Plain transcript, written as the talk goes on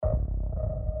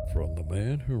from the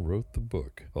man who wrote the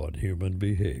book on human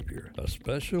behavior, a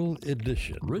special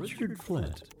edition Richard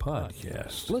Flint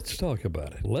podcast. Let's talk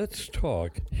about it. Let's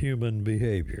talk human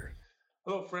behavior.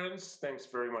 Hello, friends. Thanks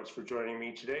very much for joining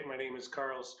me today. My name is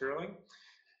Carl Sterling,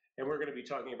 and we're going to be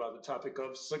talking about the topic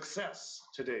of success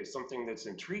today, something that's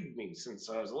intrigued me since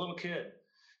I was a little kid,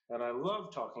 and I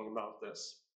love talking about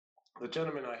this. The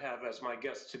gentleman I have as my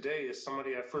guest today is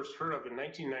somebody I first heard of in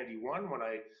 1991 when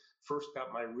I first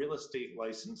got my real estate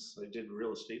license. I did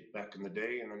real estate back in the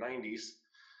day in the 90s.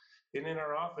 And in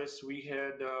our office, we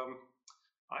had,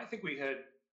 I think we had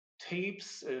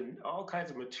tapes and all kinds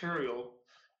of material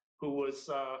who was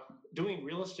doing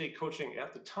real estate coaching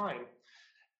at the time.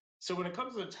 So when it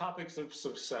comes to the topics of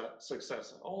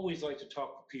success, I always like to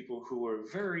talk to people who are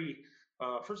very,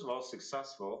 first of all,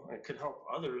 successful and can help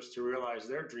others to realize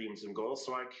their dreams and goals.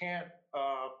 So I can't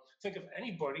think of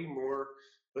anybody more,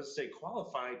 let's say,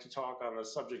 qualified to talk on the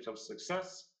subject of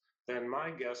success than my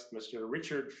guest, Mr.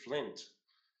 Richard Flint.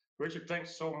 Richard,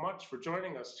 thanks so much for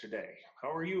joining us today.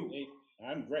 How are you? Hey,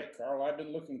 I'm great, Carl. I've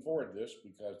been looking forward to this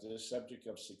because this subject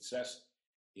of success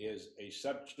is a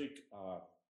subject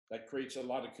that creates a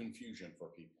lot of confusion for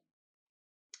people.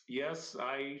 Yes,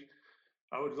 I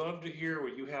would love to hear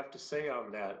what you have to say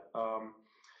on that.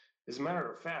 As a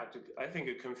matter of fact, I think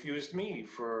it confused me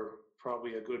for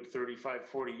probably a good 35,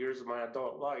 40 years of my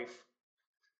adult life.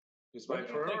 It's my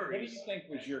priorities. What do you think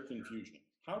was your confusion?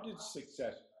 How did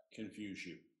success confuse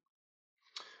you?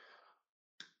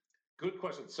 Good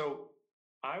question. So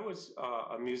I was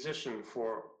a musician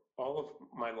for all of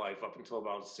my life up until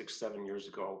about 6, 7 years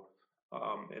ago.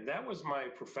 And that was my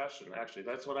profession, actually.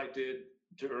 That's what I did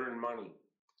to earn money.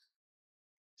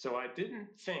 So I didn't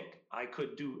think I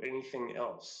could do anything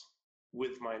else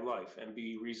with my life and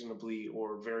be reasonably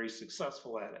or very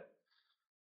successful at it.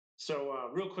 So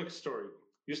real quick story.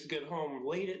 Used to get home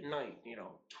late at night,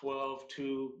 12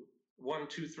 to 1,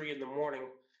 2, 3 in the morning,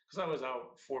 because I was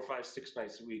out 4, 5, 6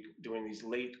 nights a week doing these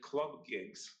late club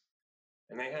gigs.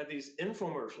 And they had these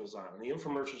infomercials on, and the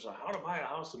infomercials are how to buy a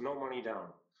house with no money down.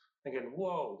 Thinking,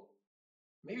 whoa,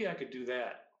 maybe I could do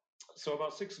that. So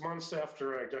about 6 months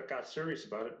after I got serious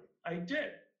about it, I did.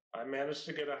 I managed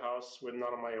to get a house with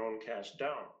none of my own cash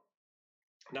down.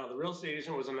 Now, the real estate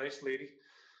agent was a nice lady.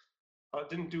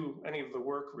 Didn't do any of the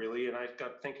work really. And I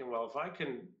got thinking, well,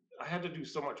 I had to do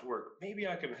so much work. Maybe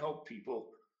I can help people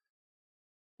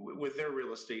with their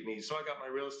real estate needs. So I got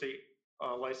my real estate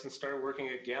license, started working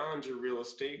at Gallinger Real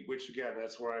Estate, which again,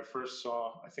 that's where I first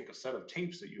saw, I think, a set of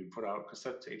tapes that you would put out,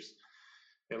 cassette tapes,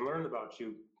 and learned about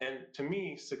you. And to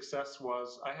me, success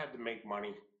was I had to make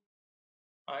money.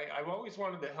 I've always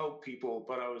wanted to help people,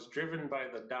 but I was driven by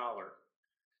the dollar.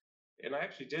 And I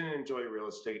actually didn't enjoy real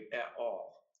estate at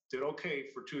all. Did okay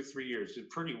for 2, 3 years, did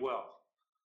pretty well,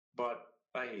 but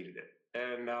I hated it.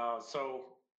 And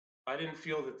so I didn't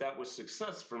feel that was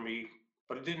success for me,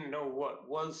 but I didn't know what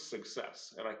was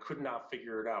success, and I could not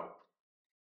figure it out.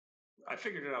 I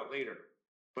figured it out later,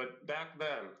 but back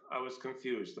then I was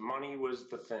confused. The money was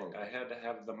the thing. I had to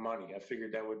have the money. I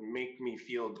figured that would make me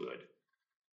feel good.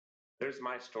 There's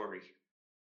my story.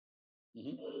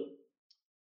 Mm-hmm.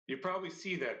 You probably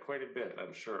see that quite a bit,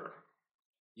 I'm sure.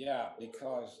 Yeah,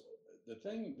 because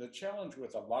the challenge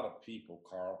with a lot of people,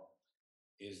 Carl,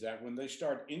 is that when they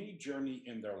start any journey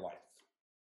in their life,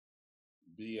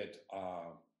 be it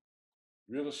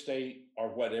real estate or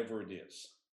whatever it is,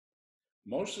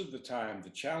 most of the time the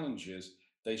challenge is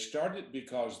they start it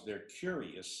because they're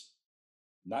curious,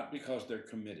 not because they're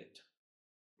committed.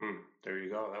 There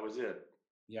you go. That was it.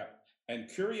 Yeah. And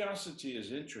curiosity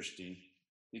is interesting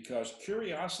because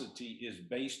curiosity is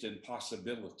based in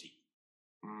possibility.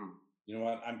 You know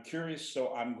what? I'm curious,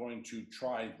 so I'm going to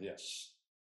try this.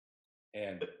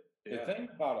 And the thing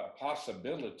about a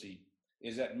possibility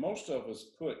is that most of us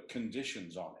put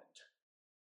conditions on it.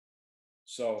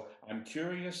 So I'm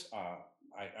curious.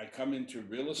 I come into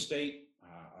real estate,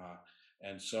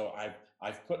 and so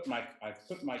I've put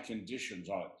my conditions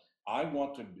on it. I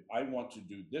want to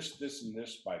do this, this, and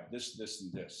this by this, this,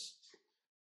 and this.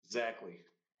 Exactly.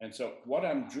 And so what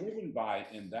I'm driven by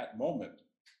in that moment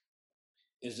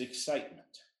is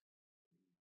excitement.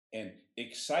 And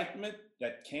excitement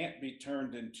that can't be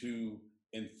turned into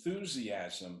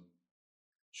enthusiasm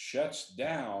shuts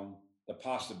down the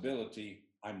possibility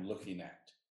I'm looking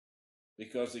at.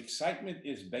 Because excitement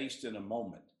is based in a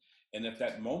moment. And if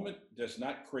that moment does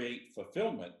not create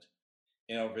fulfillment,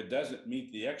 if it doesn't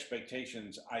meet the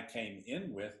expectations I came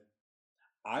in with,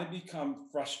 I become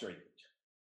frustrated.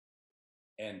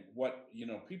 And what,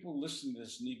 people listening to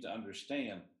this need to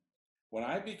understand, when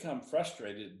I become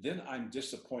frustrated, then I'm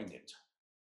disappointed.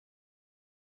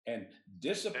 And That's me.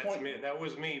 disappointment, That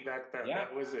was me back then. yeah,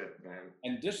 That was it, man.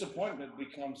 and disappointment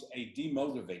becomes a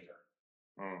demotivator.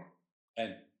 Mm.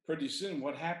 And pretty soon,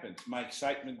 what happens? My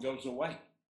excitement goes away.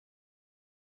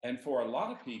 And for a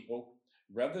lot of people,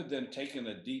 rather than taking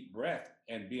a deep breath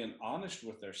and being honest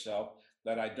with themselves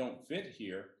that I don't fit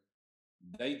here,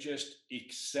 they just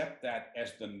accept that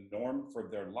as the norm for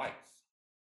their life.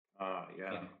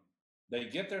 Yeah. And they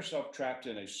get themselves trapped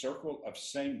in a circle of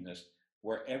sameness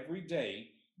where every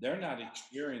day they're not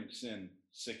experiencing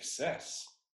success,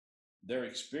 they're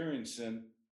experiencing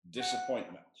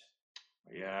disappointment.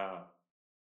 Yeah.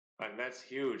 And that's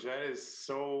huge. That is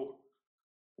so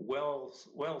well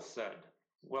said.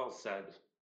 Well said.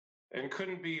 And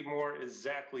couldn't be more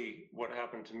exactly what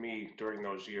happened to me during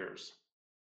those years.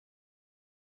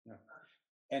 Yeah.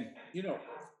 And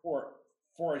for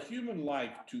for a human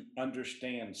life to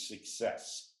understand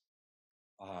success,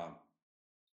 um,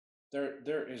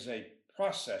 there is a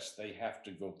process they have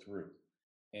to go through.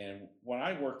 And when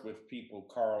I work with people,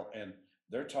 Carl, and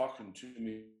they're talking to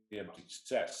me about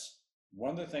success,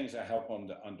 one of the things I help them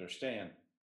to understand,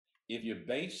 if you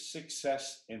base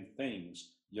success in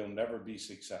things, you'll never be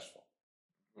successful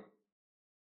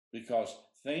because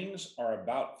things are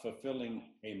about fulfilling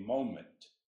a moment,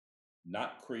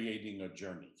 not creating a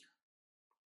journey.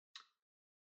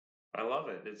 I love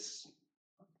it.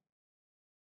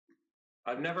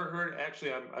 I've never heard,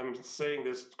 actually, I'm saying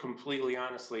this completely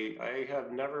honestly. I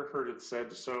have never heard it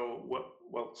said so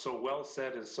well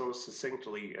said and so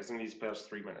succinctly as in these past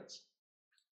 3 minutes.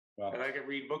 Well, And I could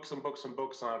read books and books and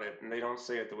books on it, and they don't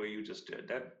say it the way you just did.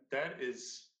 That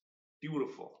is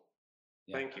beautiful.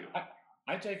 yeah. Thank you.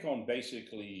 I take on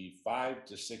basically 5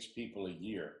 to 6 people a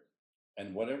year,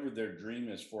 and whatever their dream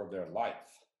is for their life,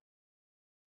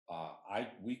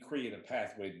 we create a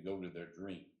pathway to go to their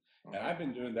dream. And I've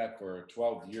been doing that for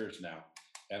 12 years now,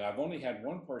 and I've only had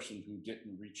one person who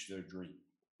didn't reach their dream.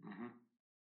 Mhm.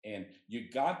 And you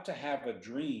got to have a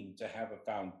dream to have a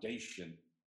foundation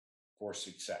for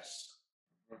success.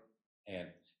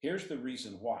 And here's the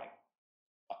reason why.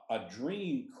 A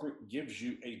dream gives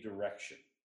you a direction.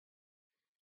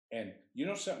 And you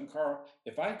know something, Carl?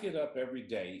 If I get up every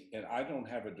day and I don't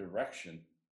have a direction,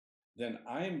 then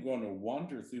I am going to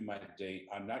wander through my day.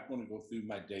 I'm not going to go through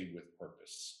my day with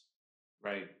purpose.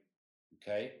 Right.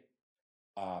 Okay?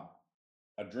 Uh,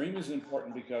 a dream is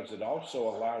important because it also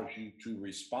allows you to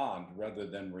respond rather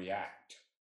than react.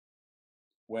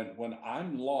 When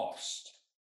I'm lost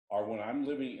or when I'm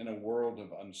living in a world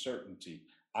of uncertainty,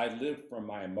 I live from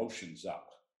my emotions up.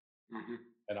 Hmm.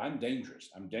 And I'm dangerous.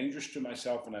 I'm dangerous to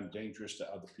myself and I'm dangerous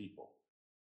to other people.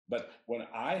 But when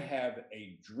I have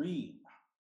a dream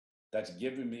that's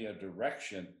giving me a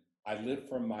direction, I live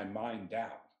from my mind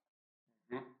down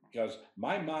Hmm. because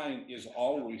my mind is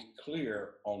always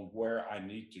clear on where I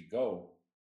need to go.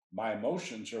 My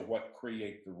emotions are what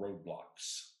create the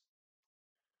roadblocks.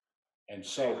 And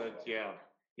Say so, that, yeah,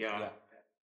 yeah. yeah.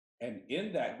 And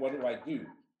in that, what do?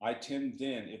 I tend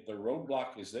then, if the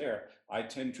roadblock is there, I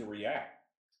tend to react.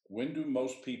 When do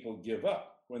most people give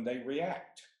up? When they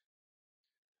react,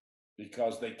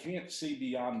 because they can't see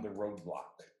beyond the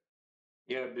roadblock.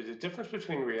 Yeah, but the difference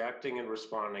between reacting and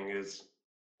responding is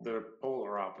they're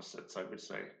polar opposites, I would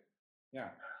say. Yeah.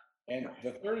 And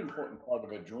the third important part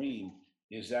of a dream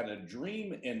is that a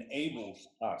dream enables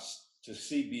us to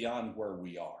see beyond where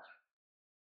we are.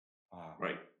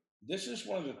 Right. This is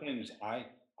one of the things I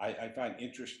find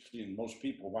interesting in most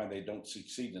people why they don't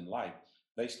succeed in life.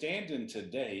 They stand in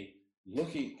today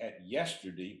looking at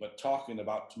yesterday, but talking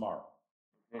about tomorrow.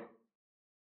 Mhm.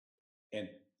 And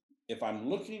if I'm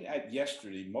looking at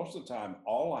yesterday, most of the time,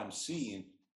 all I'm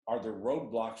seeing are the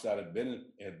roadblocks that have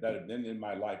been in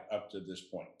my life up to this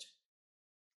point.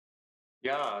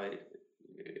 Yeah,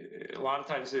 a lot of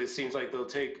times it seems like they'll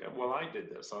take, well, I did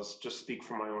this. I'll just speak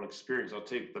from my own experience. I'll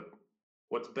take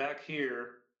what's back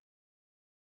here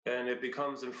and it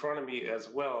becomes in front of me as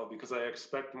well because I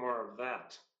expect more of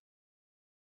that.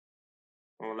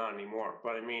 Well, not anymore,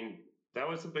 but I mean, that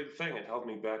was a big thing. It held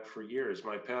me back for years.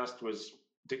 My past was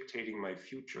dictating my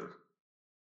future.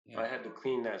 Yeah. I had to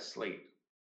clean that slate.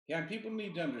 Yeah, and people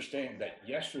need to understand that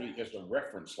yesterday is a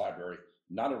reference library,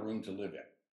 not a room to live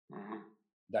in. Hmm.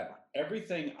 That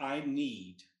everything I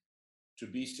need to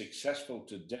be successful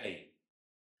today,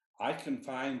 I can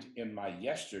find in my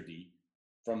yesterday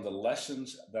from the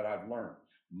lessons that I've learned.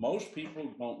 Most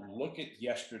people don't look at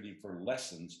yesterday for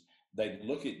lessons, they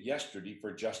look at yesterday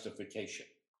for justification.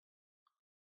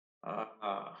 Uh,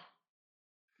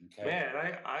 Okay.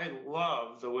 Man, I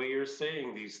love the way you're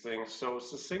saying these things so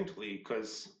succinctly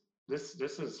because this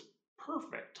is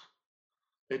perfect.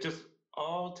 It just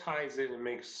all ties in and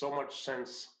makes so much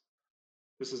sense.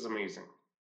 This is amazing.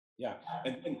 Yeah,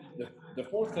 and the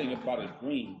fourth thing about a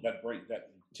dream that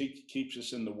keeps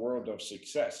us in the world of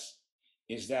success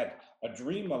is that a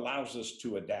dream allows us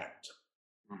to adapt.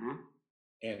 Hmm.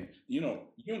 And you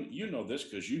know this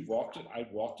because you've walked it,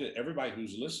 I've walked it. Everybody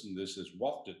who's listened to this has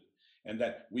walked it, and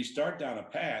that we start down a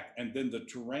path, and then the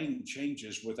terrain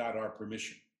changes without our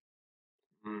permission.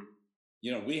 Mm.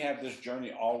 We have this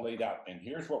journey all laid out, and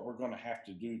here's what we're going to have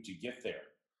to do to get there.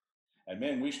 And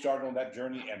man, we start on that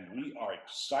journey, and we are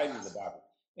excited about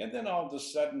it. And then all of a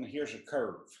sudden, here's a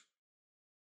curve.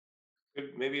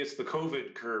 Maybe it's the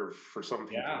COVID curve for some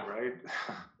people, Yeah. right?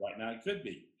 Right now, it could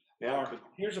be. Yeah, Or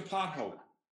here's a pothole.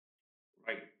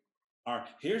 right. Or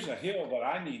here's a hill that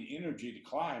I need energy to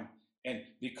climb. And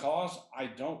because I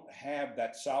don't have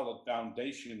that solid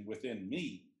foundation within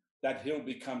me, that hill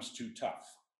becomes too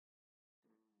tough.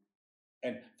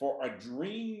 And for a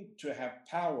dream to have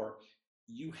power,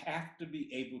 you have to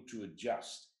be able to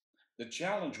adjust. The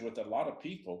challenge with a lot of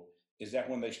people is that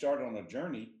when they start on a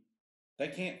journey, they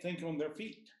can't think on their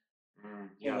feet. So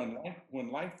Yeah.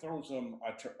 when life throws them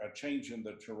a change in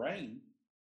the terrain,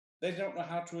 they don't know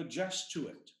how to adjust to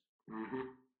it. Hmm.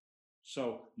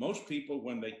 So most people,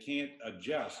 when they can't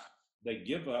adjust, they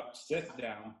give up, sit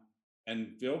down,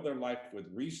 and fill their life with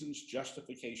reasons,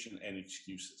 justification, and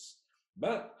excuses.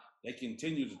 But they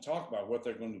continue to talk about what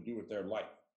they're going to do with their life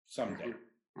someday.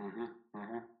 Hmm.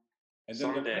 Hmm. And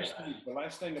then Someday. the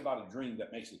last thing about a dream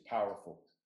that makes it powerful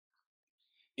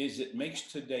is it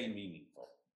makes today meaningful.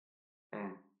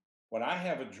 Mm. When I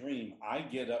have a dream, I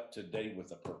get up today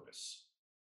with a purpose.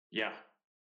 Yeah.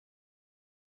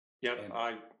 Yep.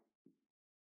 And,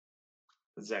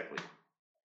 Exactly.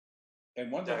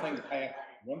 and one of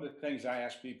the things I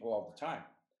ask people all the time,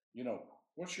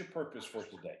 what's your purpose for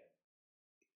today?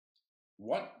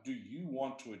 What do you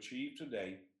want to achieve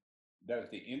today that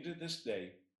at the end of this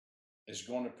day is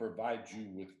going to provide you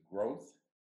with growth,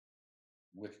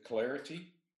 with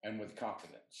clarity, and with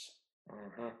confidence?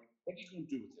 Hmm. What are you going to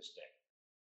do with this day?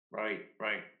 Right.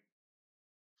 Right.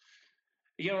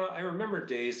 I remember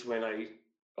days when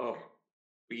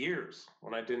years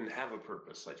when I didn't have a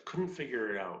purpose. I couldn't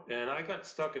figure it out. And I got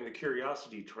stuck in the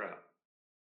curiosity trap.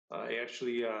 I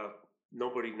actually,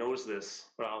 nobody knows this,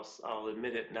 but I'll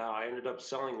admit it now. I ended up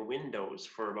selling windows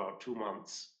for about 2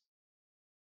 months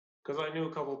because I knew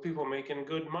a couple of people making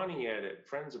good money at it,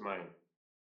 friends of mine.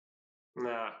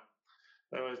 Nah,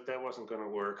 that wasn't going to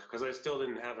work because I still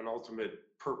didn't have an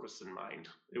ultimate purpose in mind.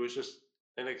 It was just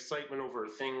an excitement over a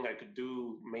thing I could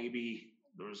do. Maybe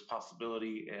there was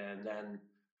possibility, and then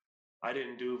I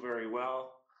didn't do very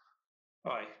well.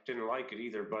 I didn't like it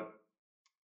either, but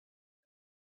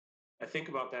I think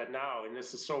about that now, and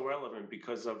this is so relevant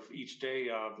because of each day.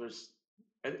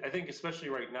 I think, especially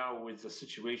right now with the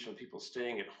situation of people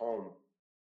staying at home,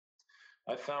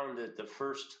 I found that the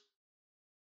first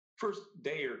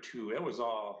day or two, it was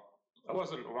all, I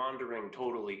wasn't wandering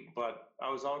totally, but I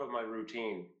was out of my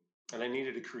routine, and I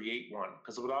needed to create one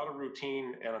because without a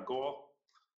routine and a goal,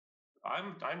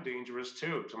 I'm dangerous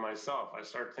too to myself. I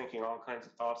start thinking all kinds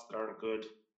of thoughts that aren't good.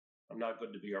 I'm not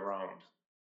good to be around.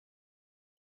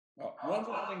 One of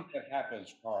the things that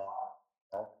happens, Carl,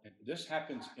 and this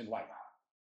happens in life,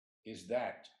 is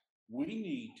that we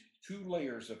need two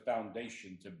layers of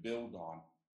foundation to build on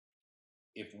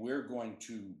if we're going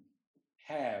to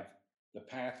have the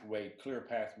clear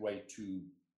pathway to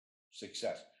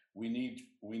success. We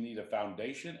need a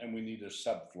foundation and we need a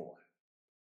subfloor.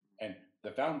 And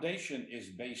the foundation is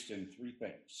based in three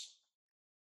things.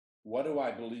 What do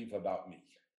I believe about me?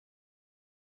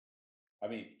 I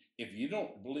mean, if you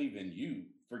don't believe in you,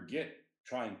 forget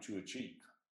trying to achieve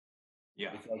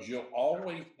Yeah. because you'll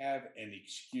always have an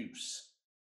excuse.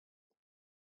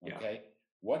 Yeah. Okay.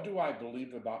 What do I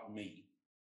believe about me?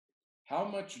 How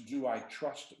much do I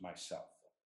trust myself?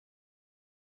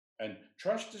 And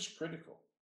trust is critical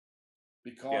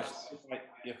because Yes.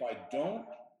 if I don't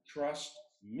trust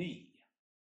me,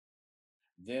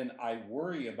 then I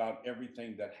worry about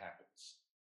everything that happens.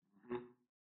 Mhm.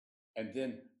 And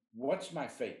then what's my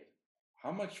faith?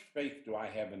 How much faith do I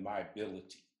have in my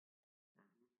ability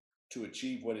to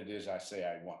achieve what it is I say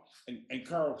I want? And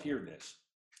Carl, hear this.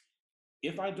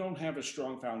 If I don't have a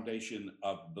strong foundation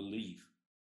of belief,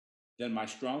 then my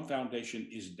strong foundation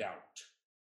is doubt.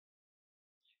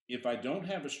 If I don't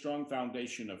have a strong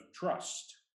foundation of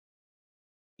trust,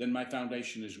 then my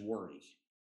foundation is worry.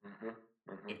 Mhm.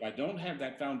 Mhm. If I don't have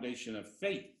that foundation of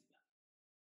faith,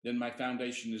 then my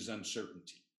foundation is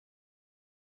uncertainty.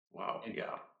 Wow. And,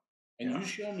 Yeah. and Yeah. you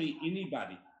show me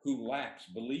anybody who lacks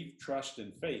belief, trust,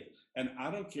 and faith, And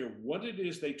I don't care what it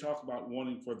is they talk about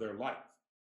wanting for their life,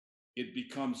 it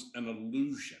becomes an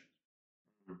illusion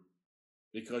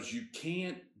because you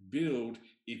can't build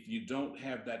if you don't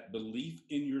have that belief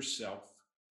in yourself,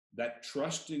 that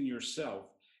trust in yourself,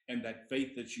 and that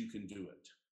faith that you can do it.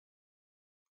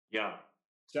 Yeah.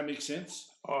 Does that make sense?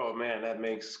 Oh man, that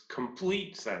makes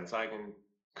complete sense. I can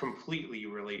completely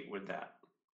relate with that.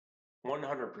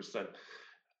 100%.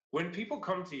 When people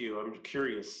come to you, I'm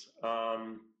curious.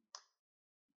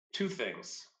 Two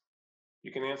things.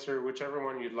 You can answer whichever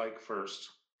one you'd like first,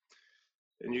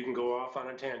 and you can go off on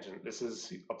a tangent. This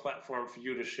is a platform for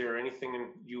you to share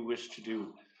anything you wish to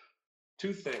do.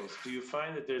 Two things. Do you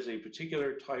find that there's a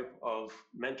particular type of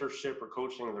mentorship or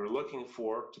coaching they're looking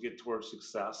for to get towards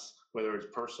success, whether it's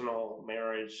personal,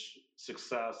 marriage,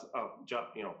 success, job,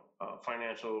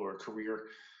 financial or career,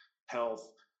 health?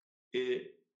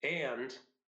 And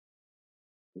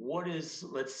what is,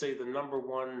 let's say, the number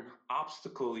one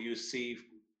obstacle you see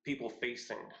people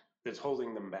facing that's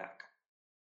holding them back?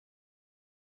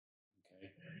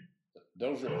 Okay.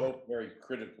 Those are both very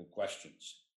critical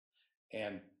questions.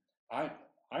 And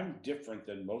I'm different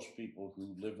than most people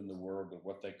who live in the world of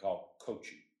what they call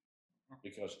coaching,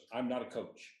 because I'm not a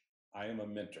coach. I am a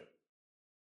mentor.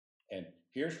 And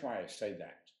here's why I say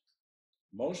that.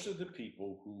 Most of the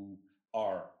people who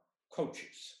are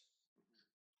coaches,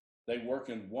 they work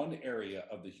in one area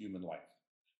of the human life.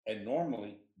 And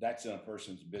normally that's in a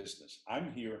person's business.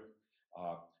 I'm here,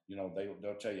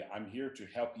 they'll tell you, I'm here to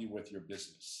help you with your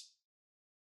business.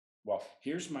 Well,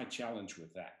 here's my challenge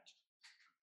with that.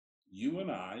 You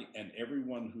and I and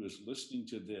everyone who is listening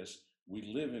to this, we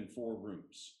live in 4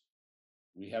 rooms.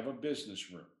 We have a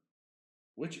business room,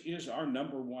 which is our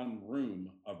number one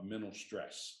room of mental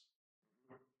stress.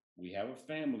 We have a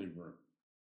family room,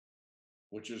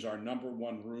 which is our number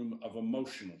one room of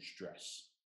emotional stress.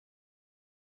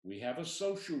 We have a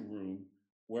social room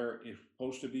where it's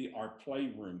supposed to be our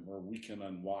playroom where we can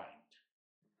unwind.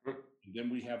 And then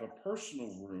we have a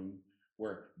personal room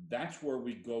where that's where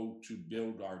we go to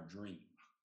build our dream.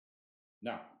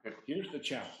 Now, here's the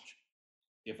challenge.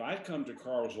 If I come to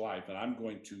Carl's Life and I'm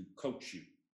going to coach you,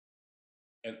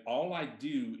 and all I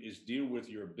do is deal with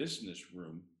your business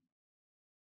room,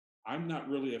 I'm not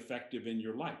really effective in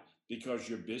your life because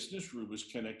your business room is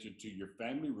connected to your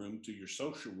family room, to your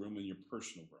social room, and your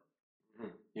personal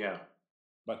room. Yeah.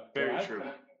 But very true.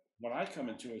 When I come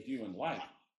into a human life,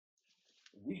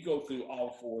 we go through all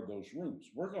 4 of those rooms.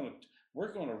 We're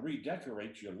going to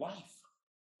redecorate your life.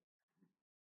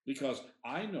 Because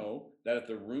I know that if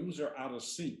the rooms are out of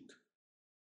sync,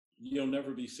 you'll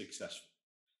never be successful.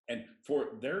 And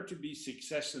for there to be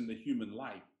success in the human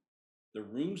life, the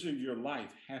rooms of your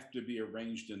life have to be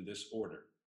arranged in this order.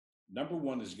 Number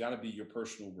one has got to be your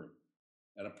personal room.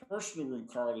 And a personal room,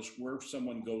 Carl, is where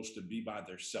someone goes to be by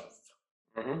themselves.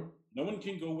 No one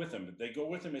can go with them. If they go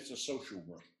with them, it's a social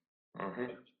room.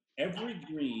 Every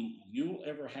dream you'll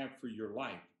ever have for your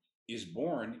life is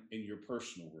born in your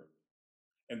personal room.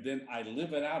 And then I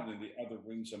live it out in the other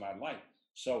rooms of my life.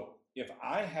 So if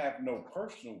I have no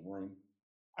personal room,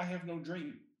 I have no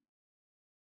dream.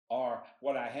 Or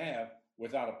what I have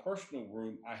without a personal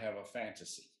room, I have a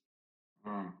fantasy.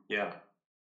 Yeah.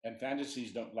 And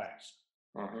fantasies don't last.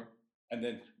 And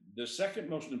then the second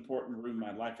most important room in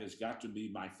my life has got to be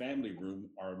my family room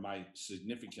or my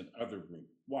significant other room.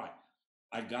 Why?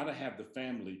 I got to have the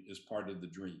family as part of the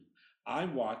dream. I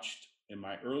watched in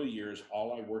my early years,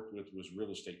 all I worked with was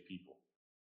real estate people.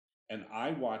 And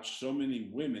I watched so many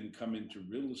women come into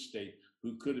real estate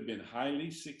who could have been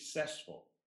highly successful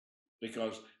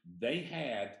because they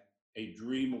had a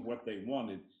dream of what they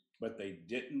wanted, but they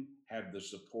didn't have the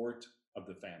support of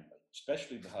the family,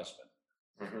 especially the husband.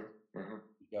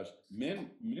 Because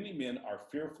many men are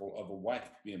fearful of a wife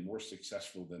being more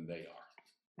successful than they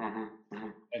are.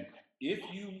 And if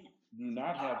you do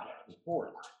not have the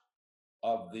support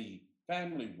of the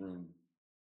family room,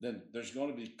 then there's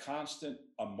going to be constant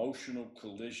emotional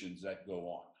collisions that go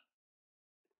on.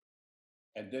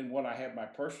 And then when I have my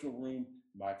personal room,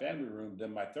 my family room,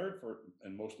 then my third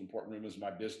and most important room is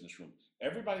my business room.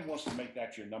 Everybody wants to make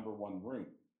that your number one room.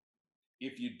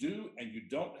 If you do and you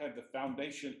don't have the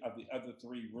foundation of the other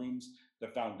 3 rooms, the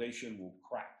foundation will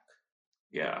crack.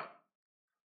 Yeah.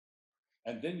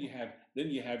 And then you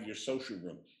have your social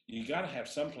room. You got to have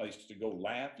some place to go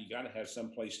laugh. You got to have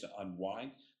some place to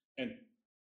unwind. And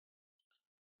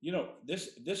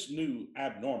this new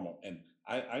abnormal, and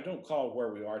I don't call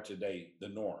where we are today the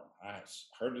norm. I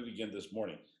heard it again this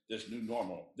morning. This new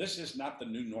normal. This is not the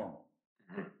new normal.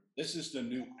 This is the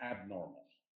new abnormal.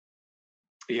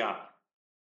 Yeah.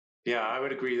 Yeah, I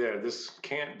would agree there. This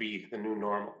can't be the new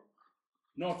normal.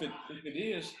 No, if it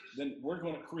is, then we're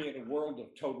going to create a world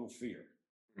of total fear.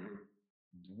 Mhm.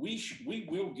 We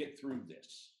will get through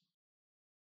this.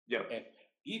 Yep. And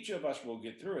each of us will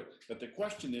get through it. But the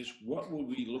question is, what will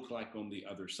we look like on the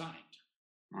other side?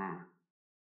 Mm.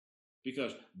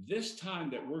 Because this time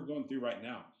that we're going through right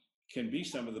now can be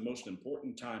some of the most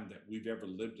important time that we've ever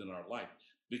lived in our life,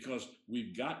 because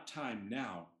we've got time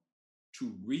now to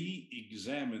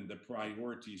re-examine the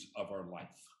priorities of our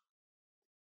life.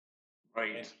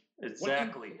 Right. And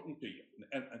Exactly. to you?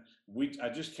 And I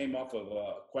just came off of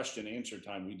a question answer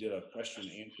time. We did a question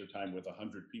answer time with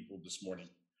 100 people this morning,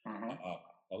 Mhm.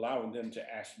 allowing them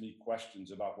to ask me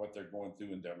questions about what they're going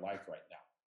through in their life right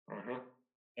now. Mhm.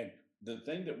 And the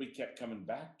thing that we kept coming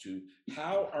back to,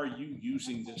 how are you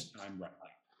using this time right now?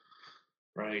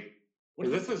 Right. What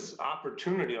do you This is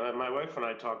opportunity. My wife and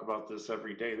I talk about this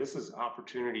every day. This is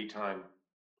opportunity time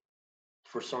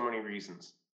for so many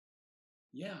reasons.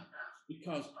 Yeah,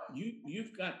 because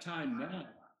you've got time now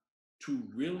to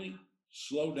really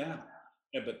slow down.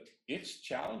 Yeah, but it's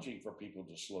challenging for people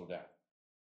to slow down.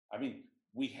 I mean,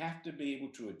 we have to be able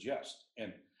to adjust.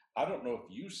 And I don't know if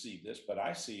you see this, but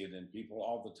I see it in people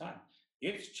all the time.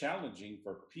 It's challenging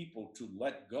for people to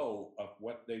let go of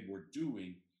what they were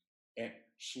doing and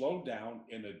slow down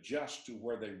and adjust to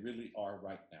where they really are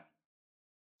right now.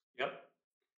 Yep.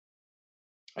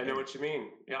 I know And what you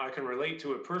mean. Yeah, I can relate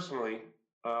to it personally.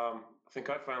 I think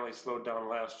I finally slowed down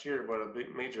last year, but a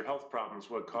big major health problems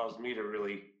what caused me to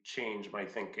really change my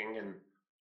thinking and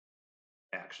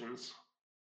actions.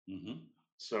 mhm.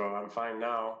 So I'm fine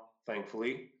now,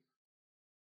 thankfully.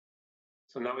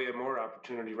 So now we have more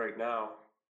opportunity right now.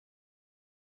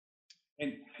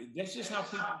 And this is how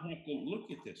people have to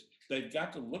look at this. They've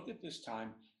got to look at this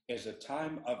time as a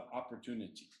time of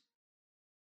opportunity.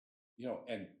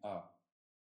 And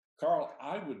Carl,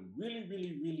 I would really,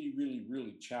 really, really, really,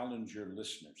 really challenge your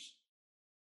listeners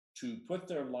to put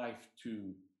their life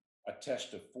to a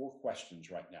test of 4 questions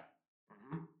right now.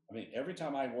 Mhm. I mean, every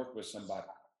time I work with somebody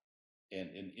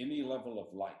in any level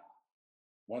of life,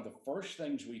 one of the first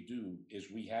things we do is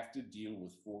we have to deal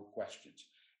with 4 questions.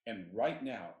 And right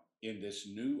now, in this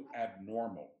new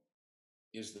abnormal,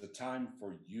 is the time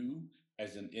for you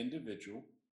as an individual,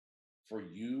 for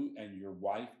you and your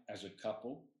wife as a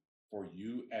couple, for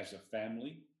you as a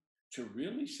family, to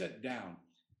really sit down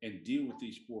and deal with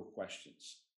these 4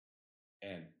 questions.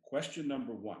 And question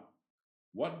number 1,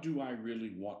 what do I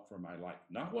really want for my life?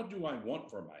 Not what do I want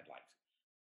for my life,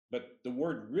 but the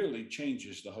word really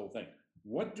changes the whole thing.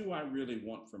 What do I really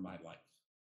want for my life?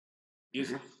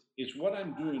 Is Mhm. is what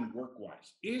I'm doing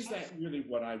work-wise? Is that really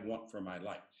what I want for my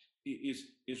life?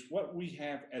 Is what we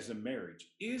have as a marriage?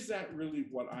 Is that really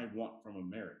what I want from a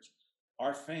marriage?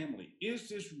 Our family, is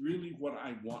this really what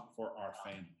I want for our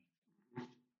family?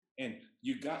 And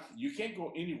you can't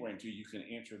go anywhere until you can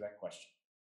answer that question.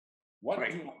 What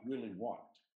Right. do I really want?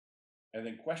 And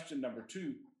then question number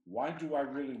 2, why do I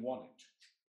really want it?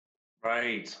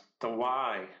 Right. The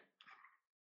why.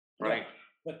 Yeah. Right.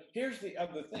 But here's the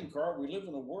other thing, Carl. We live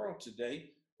in a world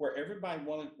today where everybody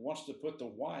wants to put the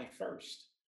why first.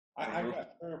 I've Mhm.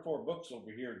 got 3 or 4 books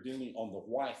over here dealing on the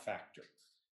why factor.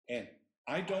 And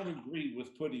I don't agree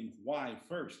with putting why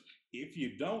first. If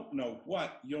you don't know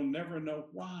what, you'll never know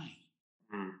why.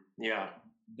 Mm. Yeah.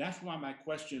 That's why my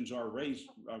questions are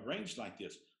arranged like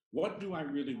this. What do I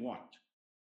really want?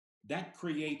 That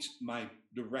creates my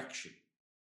direction.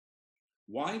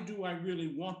 Why do I really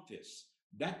want this?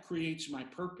 That creates my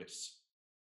purpose.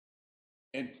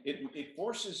 And it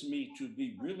forces me to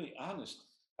be really honest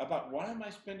about, why am I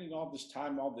spending all this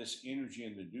time, all this energy,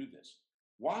 and to do this?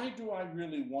 Why do I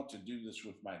really want to do this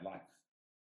with my life?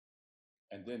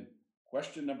 And then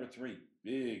question number 3,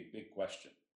 big, big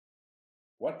question.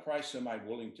 What price am I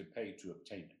willing to pay to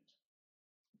obtain it?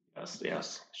 Yes.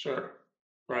 Yes. Sure.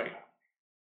 Yeah. Right.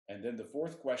 And then the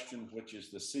 4th question, which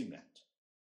is the cement.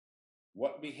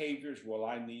 What behaviors will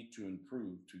I need to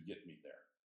improve to get me there?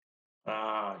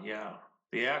 Yeah.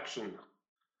 The action.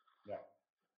 Yeah.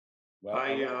 Well,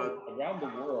 I around the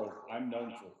world, I'm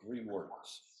known for 3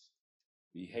 words: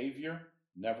 behavior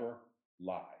never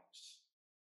lies.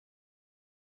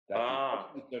 That the ah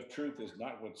essence of truth is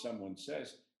not what someone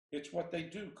says, it's what they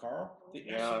do, Carl. The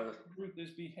essence yeah. of truth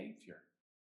is behavior.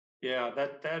 Yeah.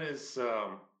 That is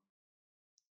well,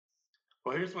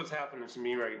 here's what's happening to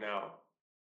me right now.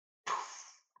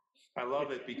 I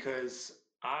love it because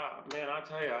man, I'll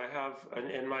tell you, I have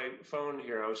in my phone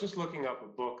here. I was just looking up a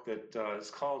book that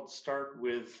is called "Start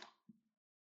with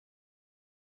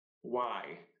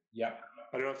Why." Yep,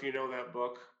 I don't know if you know that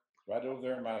book. right over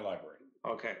there in my library.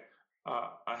 Okay,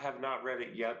 I have not read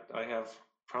it yet. I have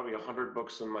probably 100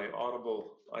 books in my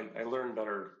Audible. I learn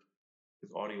better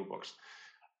with audiobooks.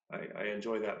 I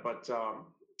enjoy that. But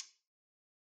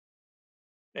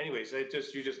anyways,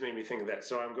 you just made me think of that.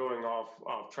 So I'm going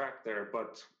off track there.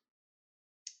 But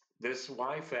this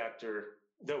why factor,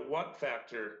 the what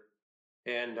factor,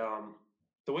 and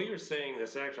the way you're saying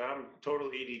this, actually, I'm total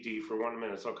ADD for 1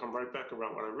 minute, so I'll come right back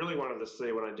around. What I really wanted to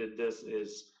say when I did this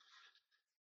is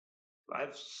I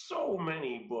have so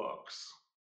many books,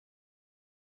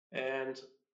 and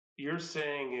you're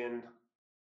saying in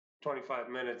 25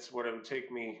 minutes what it would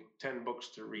take me 10 books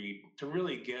to read to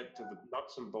really get to the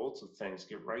nuts and bolts of things,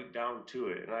 get right down to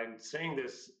it. And I'm saying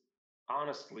this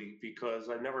honestly because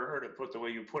I never heard it put the way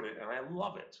you put it, and I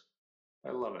love it.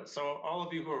 I love it. So all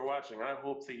of you who are watching, I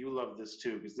hope that you love this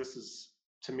too, because this is,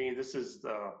 to me, this is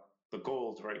the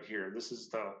gold right here. This is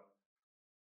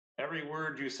every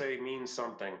word you say means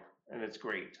something, and it's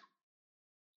great.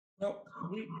 Well,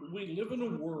 we live in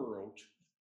a world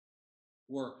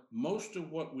where most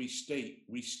of what we state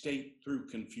through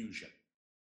confusion.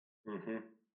 Mm-hmm.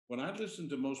 When I listen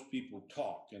to most people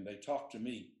talk and they talk to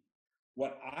me,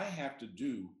 what I have to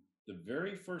do, the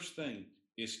very first thing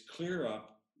is clear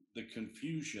up the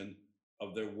confusion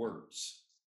of their words.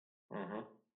 Mm-hmm.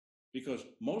 Because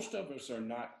most of us are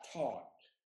not taught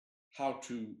how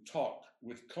to talk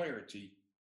with clarity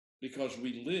because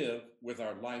we live with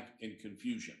our life in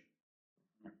confusion.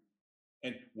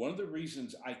 And one of the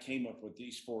reasons I came up with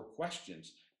these 4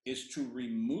 questions is to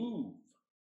remove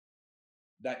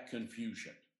that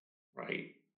confusion.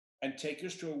 Right. And take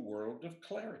us to a world of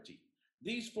clarity.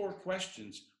 These 4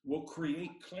 questions will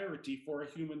create clarity for a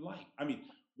human life. I mean,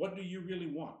 what do you really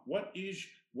want? What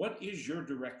is your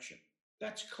direction?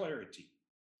 That's clarity.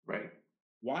 Right.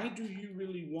 Why do you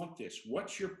really want this?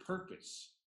 What's your purpose?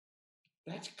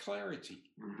 That's clarity.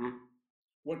 Mm-hmm.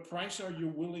 What price are you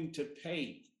willing to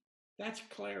pay? That's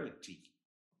clarity.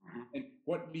 Mm-hmm. And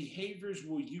what behaviors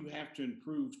will you have to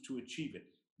improve to achieve it?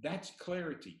 That's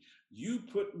clarity. You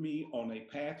put me on a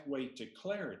pathway to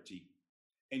clarity,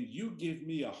 and you give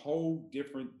me a whole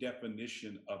different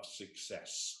definition of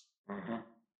success. Mm-hmm.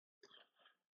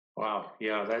 Wow.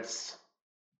 Yeah,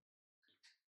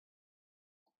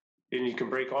 and you can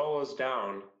break all those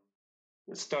down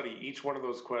and study each one of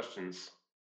those questions.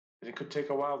 And it could take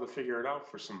a while to figure it out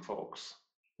for some folks.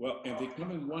 Well, and they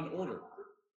come in one order.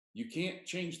 You can't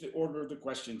change the order of the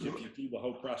questions if you do the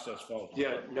whole process falls.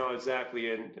 Yeah, no,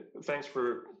 exactly. And thanks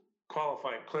for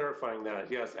clarifying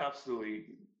that. Yes, absolutely.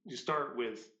 You start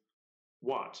with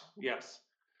what? Yes.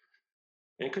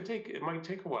 And it might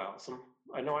take a while.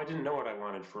 I know I didn't know what I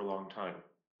wanted for a long time.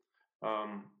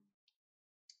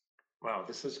 Wow,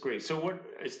 this is great. So what,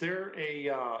 is there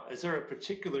a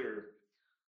particular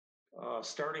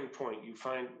starting point you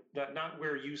find, not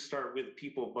where you start with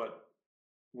people, but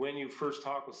when you first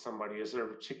talk with somebody, is there a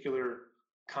particular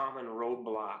common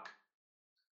roadblock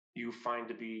you find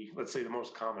to be, let's say, the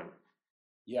most common?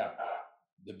 Yeah,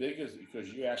 the biggest,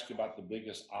 because you asked about the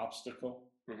biggest obstacle.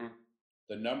 Mm-hmm.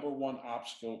 The number one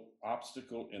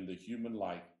obstacle in the human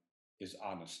life is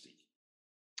honesty.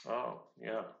 Oh,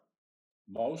 yeah.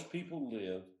 Most people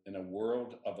live in a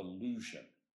world of illusion,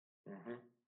 Mm-hmm.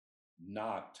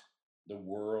 not the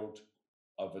world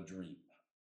of a dream.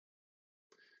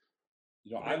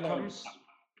 You know,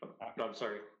 No, I'm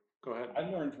sorry. Go ahead. I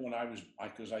learned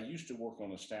because I used to work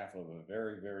on the staff of a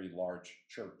very, very large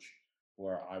church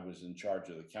where I was in charge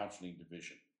of the counseling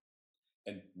division.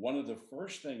 And one of the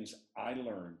first things I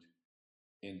learned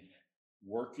in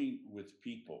working with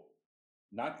people,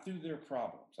 not through their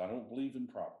problems, I don't believe in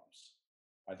problems.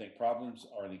 I think problems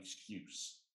are an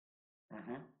excuse.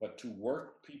 Mm-hmm. But to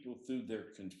work people through their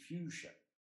confusion,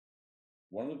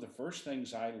 one of the first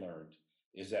things I learned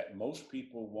is that most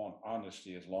people want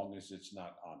honesty as long as it's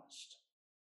not honest.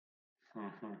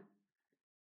 Mm-hmm.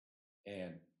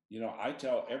 And, you know, I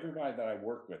tell everybody that I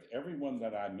work with, everyone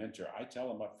that I mentor, I tell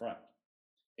them up front,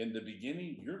 in the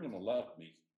beginning, you're going to love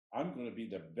me. I'm going to be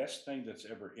the best thing that's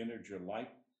ever entered your life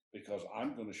because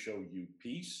I'm going to show you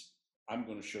peace. I'm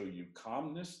going to show you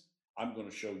calmness. I'm going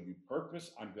to show you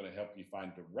purpose. I'm going to help you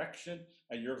find direction,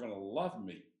 and you're going to love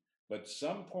me. But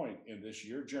some point in this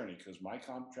year journey, because my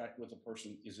contract with a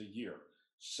person is a year,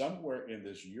 somewhere in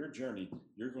this year journey,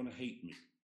 you're going to hate me.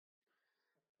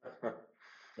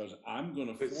 Because I'm going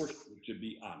to force you to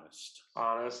be honest.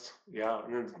 Honest, yeah.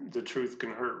 And then the truth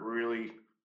can hurt really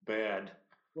bad.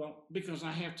 Well, because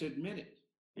I have to admit it.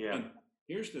 Yeah. And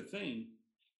here's the thing.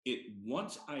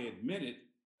 Once I admit it,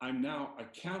 I'm now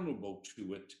accountable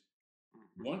to it.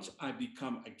 Once I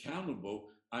become accountable,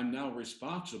 I'm now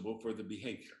responsible for the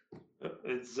behavior.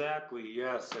 Exactly.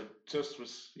 Yes. It just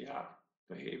was, yeah,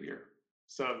 behavior.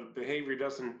 So if the behavior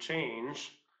doesn't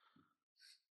change,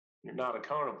 you're not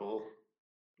accountable.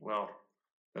 Well,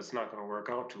 that's not going to work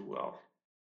out too well.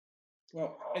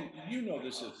 Well, and you know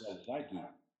this as well as I do.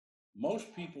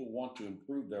 Most people want to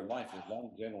improve their life as long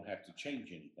as they don't have to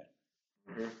change anything.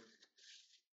 Mhm.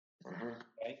 Mhm.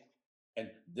 Okay.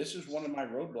 And this is one of my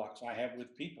roadblocks I have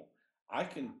with people. I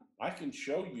can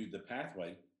show you the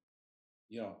pathway,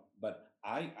 but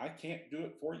I can't do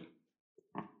it for you.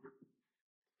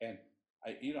 And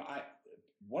I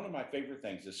one of my favorite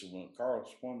things is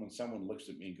when someone looks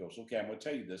at me and goes, "Okay, I'm going to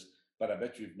tell you this, but I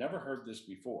bet you've never heard this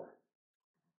before."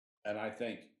 And I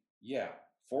think, yeah,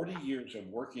 40 years of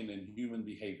working in human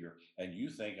behavior, and you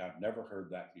think I've never heard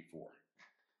that before.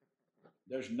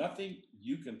 There's nothing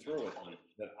you can throw at me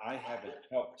that I haven't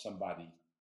helped somebody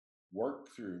work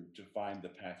through to find the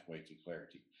pathway to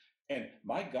clarity. And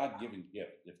my God given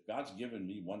gift, if God's given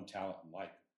me one talent in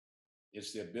life,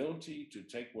 it's the ability to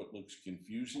take what looks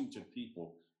confusing to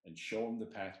people and show them the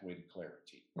pathway to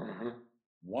clarity. Mhm.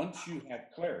 Once you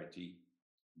have clarity,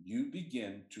 you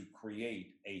begin to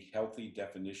create a healthy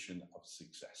definition of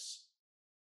success.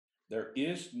 There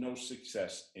is no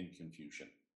success in confusion.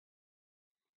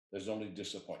 There's only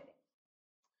disappointment.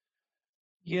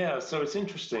 Yeah, so it's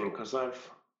interesting because I've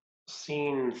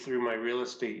seen through my real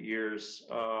estate years,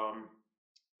 I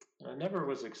never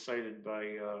was excited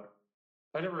by,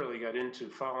 I never really got into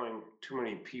following too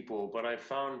many people, but I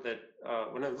found that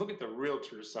when I look at the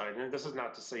realtor side, and this is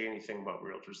not to say anything about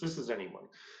realtors, this is anyone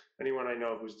I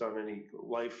know who's done any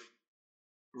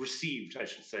received, I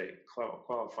should say,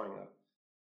 qualifying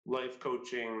life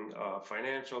coaching,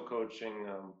 financial coaching,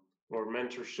 or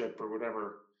mentorship or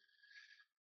whatever.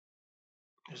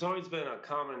 There's always been a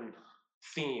common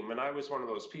theme, and I was one of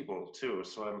those people too.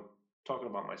 So I'm talking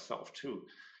about myself too.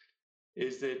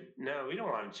 Is that no, we don't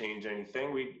want to change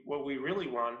anything. What we really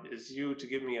want is you to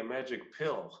give me a magic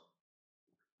pill.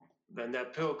 Then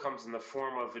that pill comes in the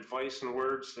form of advice and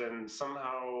words, and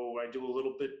somehow I do a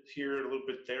little bit here, a little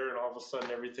bit there, and all of a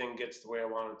sudden everything gets the way I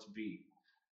want it to be.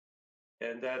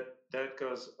 And that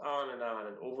goes on and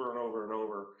over and over and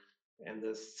over, and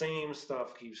the same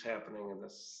stuff keeps happening, and the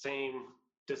same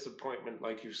disappointment,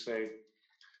 like you say.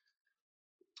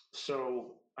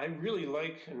 So I really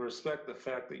like and respect the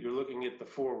fact that you're looking at the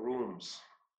four rooms: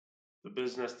 the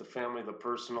business, the family, the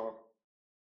personal,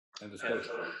 And the and,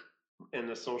 social. and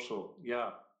the social.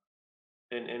 Yeah,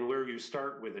 and where you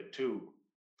start with it too,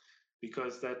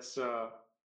 because that's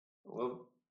well,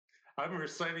 I'm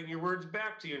reciting your words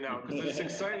back to you now because it's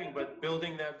exciting. But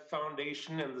building that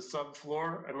foundation and the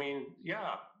subfloor, I mean,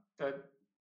 yeah, that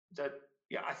that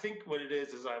yeah, I think what it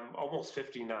is I'm almost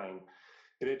 59,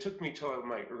 and it took me till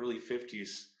my early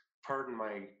 50s, pardon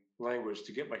my language,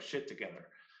 to get my shit together.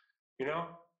 You know,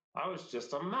 I was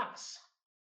just a mess.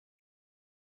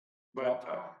 But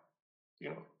you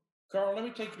know, Carl, let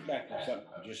me take you back to something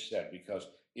you just said, because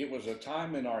it was a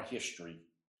time in our history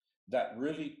that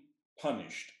really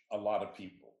punished a lot of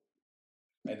people.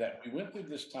 And that we went through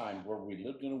this time where we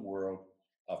lived in a world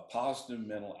of positive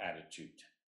mental attitude.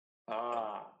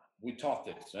 ah, We taught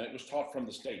this, and it was taught from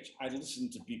the stage. I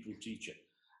listened to people teach it.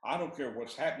 I don't care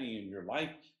what's happening in your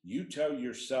life. You tell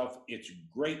yourself it's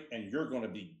great and you're going to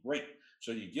be great.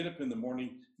 So you get up in the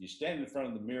morning, you stand in front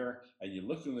of the mirror, and you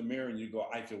look in the mirror and you go,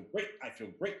 I feel great, I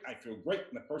feel great, I feel great.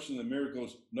 And the person in the mirror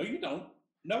goes, no, you don't.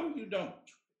 No, you don't.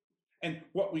 And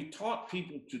what we taught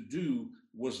people to do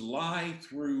was lie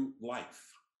through life.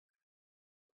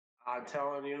 I'm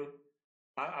telling you,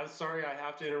 I'm sorry, I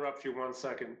have to interrupt you 1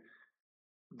 second.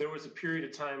 There was a period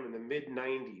of time in the mid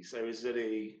 90s. I was at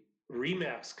a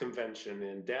Remax convention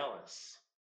in Dallas,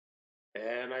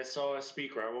 and I saw a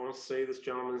speaker. I won't say this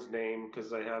gentleman's name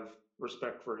because I have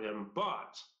respect for him,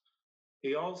 but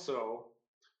he also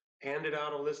handed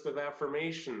out a list of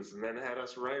affirmations and then had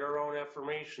us write our own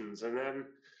affirmations. And then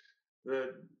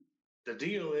the the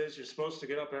deal is you're supposed to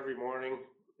get up every morning.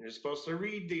 You're supposed to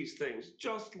read these things,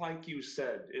 just like you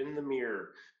said, in the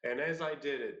mirror. And as I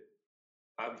did it,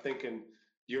 I'm thinking,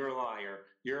 you're a liar.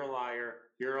 You're a liar.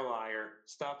 You're a liar.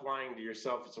 Stop lying to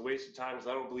yourself. It's a waste of time because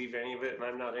I don't believe any of it and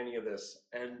I'm not any of this.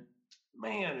 And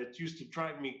man, it used to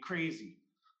drive me crazy.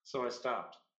 So I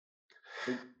stopped.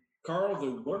 Carl,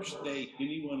 the worst day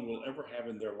anyone will ever have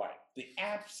in their life, the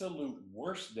absolute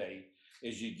worst day,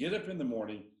 is you get up in the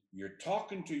morning, you're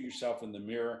talking to yourself in the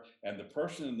mirror, and the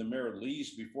person in the mirror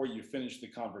leaves before you finish the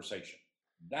conversation.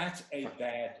 That's a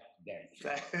bad day.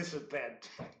 That is a bad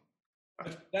day.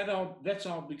 That's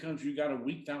all because you got a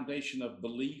weak foundation of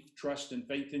belief, trust, and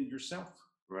faith in yourself.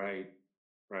 Right,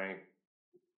 right.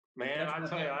 Man, I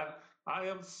tell you, I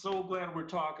am so glad we're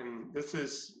talking. This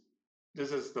is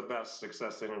the best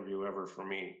success interview ever for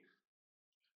me.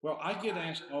 Well, I get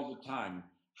asked all the time,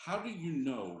 how do you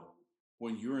know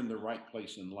when you're in the right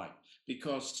place in life?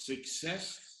 Because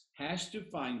success has to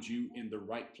find you in the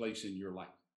right place in your life.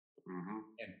 Hmm.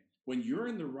 And when you're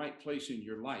in the right place in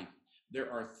your life,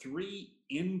 there are three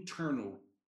internal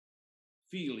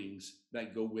feelings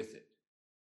that go with it.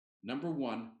 Number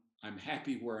one, I'm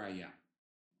happy where I am.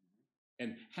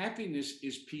 And happiness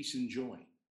is peace and joy.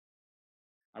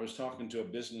 I was talking to a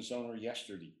business owner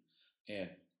yesterday, and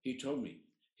he told me,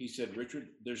 he said, Richard,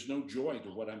 there's no joy to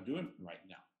what I'm doing right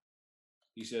now.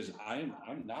 He says, I'm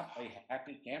not a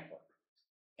happy camper.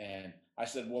 And I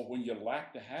said, well, when you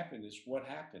lack the happiness, what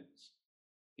happens?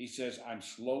 He says, I'm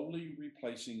slowly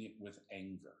replacing it with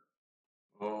anger.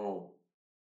 Oh,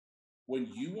 When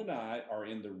you and I are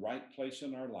in the right place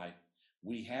in our life,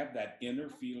 we have that inner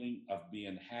feeling of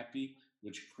being happy,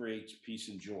 which creates peace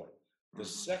and joy. The mhm.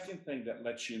 second thing that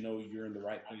lets you know you're in the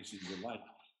right place in your life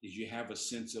is you have a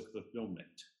sense of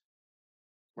fulfillment.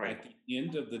 Right. At the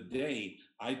end of the day,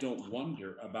 I don't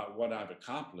wonder about what I've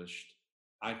accomplished.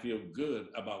 I feel good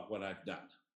about what I've done.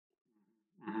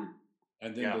 Hmm.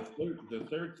 And then Yeah. the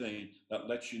third thing that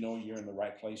lets you know you're in the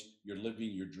right place, you're living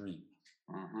your dream.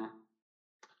 Hmm.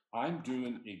 I'm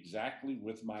doing exactly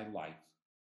with my life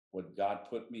what God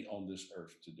put me on this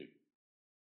earth to do.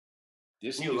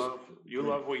 This You is love you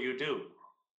dream. love what you do.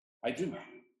 I do.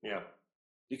 Yeah.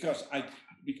 Because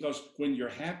when you're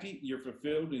happy, you're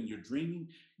fulfilled, and you're dreaming,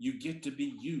 you get to be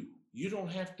you. You don't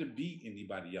have to be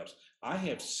anybody else. I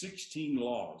have 16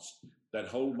 laws that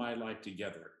hold my life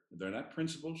together. They're not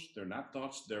principles, they're not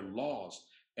thoughts, they're laws,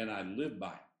 and I live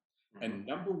by it. Hmm. And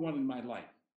number one in my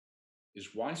life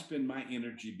is, why spend my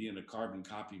energy being a carbon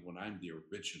copy when I'm the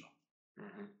original?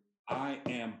 Hmm. I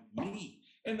am me,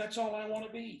 and that's all I want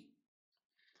to be.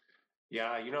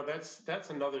 Yeah, that's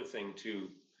another thing too.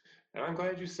 And I'm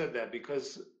glad you said that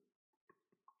because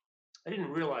I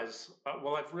didn't realize,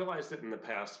 well, I've realized it in the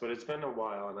past, but it's been a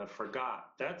while and I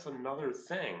forgot. That's another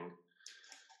thing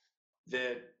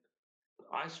that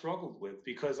I struggled with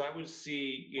because I would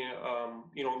see,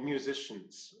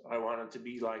 musicians. I wanted to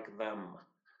be like them.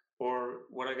 Or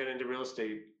when I got into real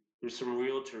estate, there's some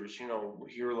realtors,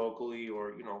 here locally or,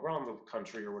 around the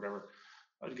country or whatever.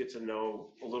 I'd get to know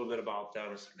a little bit about them.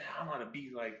 I said, man, I want to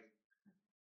be like,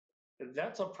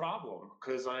 that's a problem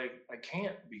because I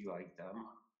can't be like them.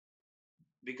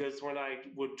 Because when I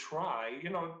would try,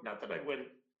 not that I went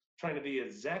trying to be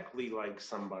exactly like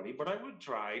somebody, but I would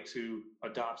try to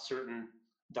adopt certain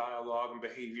dialogue and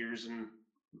behaviors and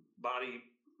body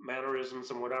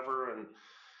mannerisms and whatever. And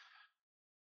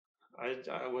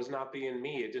I was not being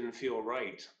me. It didn't feel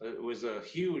right. It was a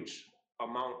huge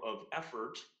amount of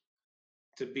effort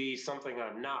to be something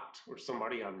I'm not or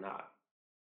somebody I'm not.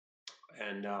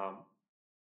 And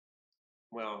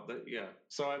well, yeah.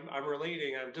 So I'm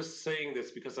relating. I'm just saying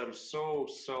this because I'm so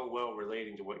well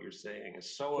relating to what you're saying.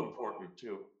 It's so Well, important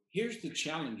too. here's the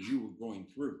challenge you were going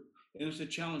through, and it's a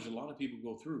challenge a lot of people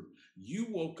go through. You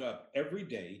woke up every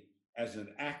day as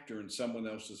an actor in someone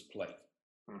else's play.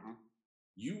 Hmm.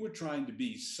 You were trying to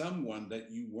be someone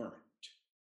that you weren't.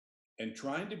 And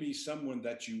trying to be someone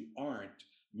that you aren't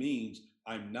means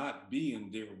I'm not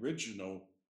being the original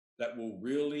that will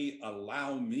really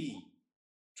allow me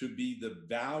to be the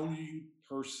valued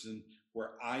person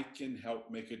where I can help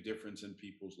make a difference in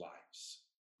people's lives.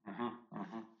 Hmm.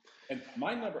 Hmm. And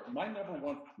my number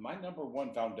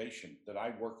one foundation that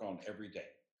I work on every day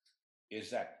is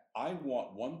that I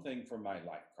want one thing for my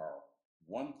life, Carl.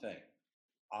 One thing.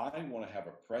 I want to have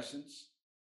a presence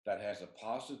that has a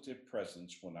positive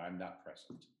presence when I'm not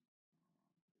present.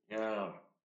 Yeah,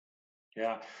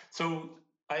 yeah. So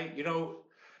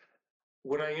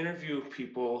when I interview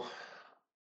people,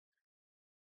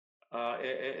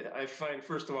 I find,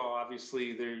 first of all,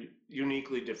 obviously they're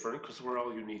uniquely different because we're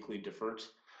all uniquely different.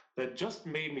 That just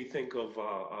made me think of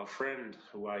a friend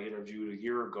who I interviewed a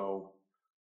year ago.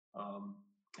 Um,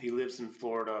 he lives in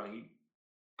Florida. He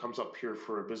comes up here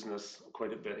for a business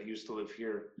quite a bit. He used to live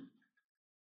here.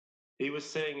 He was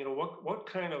saying, what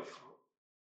kind of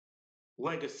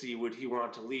legacy would he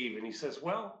want to leave? And he says,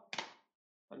 well,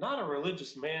 I'm not a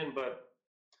religious man, but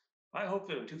I hope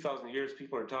that in 2,000 years,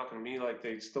 people are talking to me like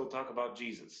they still talk about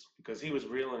Jesus because he was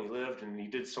real and he lived and he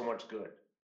did so much good.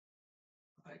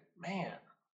 Like, man,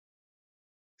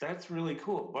 that's really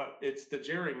cool. But it's the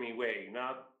Jeremy way,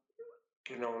 not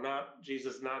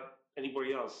Jesus, not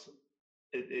anybody else.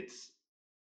 It's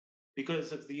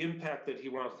because of the impact that he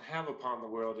wants to have upon the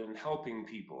world in helping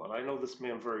people. And I know this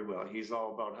man very well. He's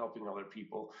all about helping other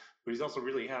people, but he's also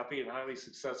really happy and highly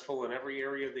successful in every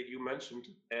area that you mentioned.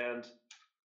 And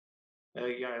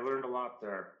Yeah, I learned a lot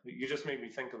there. You just made me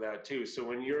think of that too. So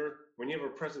when you have a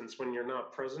presence when you're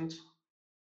not present,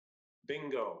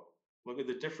 bingo. Look at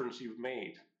the difference you've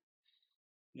made.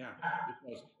 Yeah,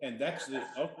 because, and that's the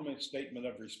ultimate statement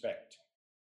of respect.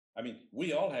 I mean,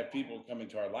 we all have people come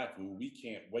into our life who we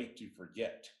can't wait to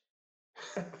forget,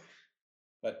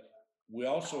 but we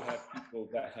also have people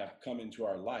that have come into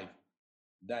our life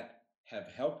that have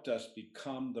helped us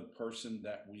become the person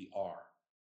that we are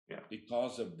Yeah.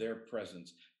 because of their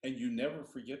presence. And you never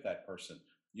forget that person.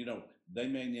 You know, they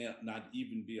may not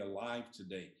even be alive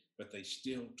today, but they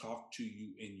still talk to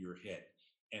you in your head.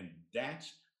 And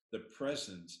that's the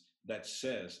presence that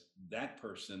says that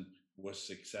person was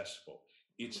successful.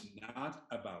 It's not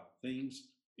about things,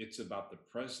 it's about the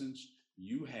presence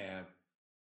you have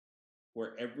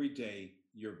where every day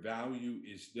your value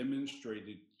is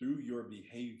demonstrated through your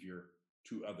behavior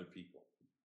to other people.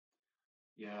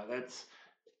 Yeah, that's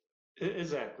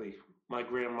exactly. My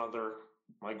grandmother,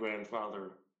 my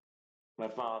grandfather, my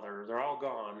father, they're all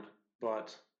gone,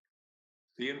 but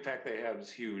the impact they have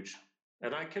is huge.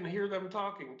 And I can hear them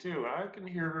talking too. I can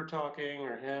hear her talking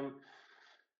or him.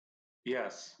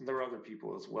 Yes, there are other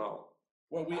people as well.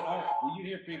 Well, you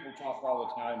hear people talk all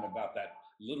the time about that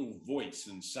little voice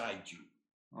inside you.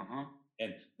 Uh-huh.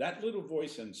 And that little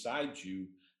voice inside you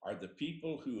are the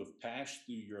people who have passed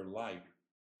through your life,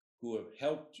 who have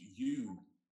helped you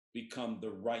become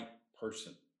the right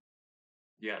person.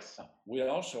 Yes. We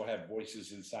also have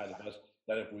voices inside of us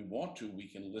that if we want to, we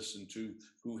can listen to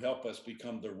who help us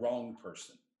become the wrong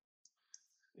person.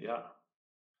 Yeah.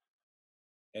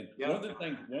 And Yeah. one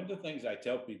of the things I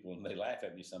tell people, and they laugh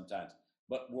at me sometimes,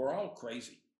 but we're all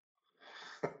crazy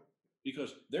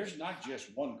because there's not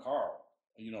just one Carl.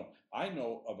 You know, I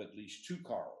know of at least two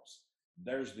Carls.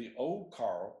 There's the old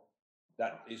Carl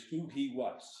that is who he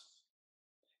was,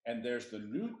 and there's the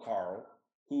new Carl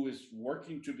who is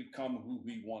working to become who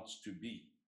he wants to be.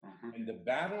 Mhm. And the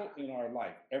battle in our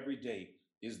life every day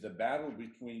is the battle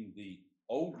between the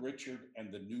old Richard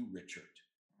and the new Richard.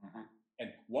 Mhm.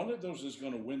 And one of those is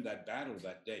going to win that battle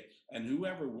that day. And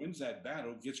whoever wins that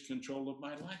battle gets control of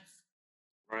my life.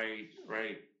 Right,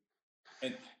 right.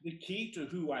 And the key to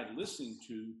who I listen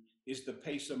to is the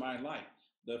pace of my life.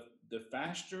 The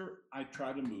faster I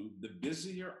try to move, the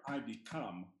busier I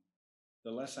become,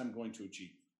 the less I'm going to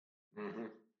achieve. Hmm.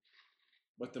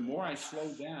 But the more I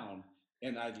slow down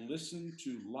and I listen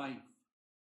to life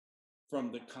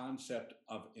from the concept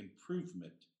of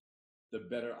improvement, the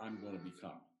better I'm going to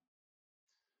become.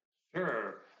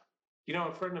 Sure. You know,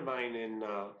 a friend of mine in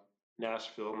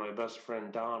Nashville, my best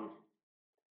friend Don,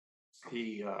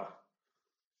 he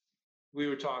we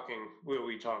were talking.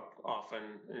 We talk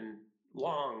often in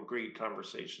long, great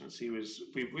conversations.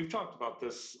 We've talked about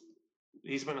this.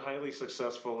 He's been highly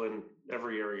successful in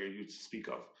every area you speak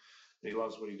of. He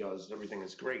loves what he does. Everything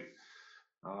is great.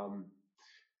 Um,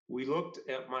 we looked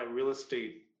at my real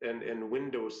estate and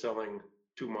window selling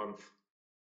 2 month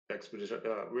expedition,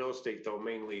 real estate though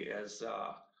mainly as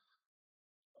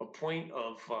a point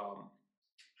of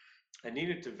I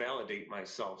needed to validate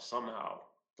myself somehow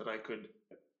that I could,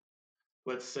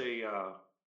 let's say,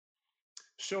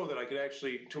 show that I could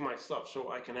actually to myself,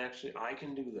 so I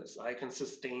can do this. I can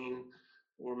sustain,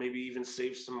 or maybe even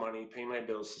save some money, pay my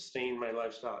bills, sustain my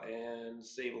lifestyle, and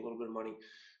save a little bit of money,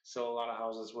 sell a lot of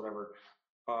houses, whatever.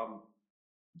 Um,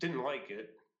 didn't like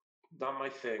it, not my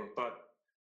thing, but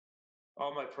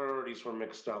all my priorities were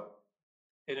mixed up.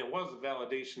 And it was a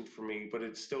validation for me, but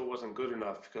it still wasn't good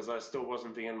enough because I still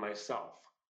wasn't being myself.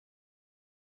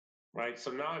 Right.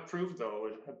 So now I've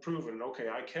proven, okay,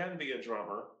 I can be a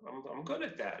drummer. I'm good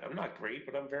at that. I'm not great,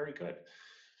 but I'm very good.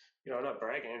 You know, I'm not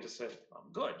bragging. I just said,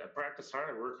 I'm good. I practice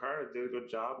hard. I work hard. I did a good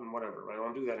job and whatever. I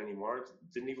don't do that anymore.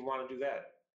 Didn't even want to do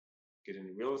that. Get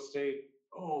into real estate.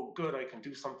 Oh, good. I can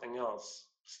do something else.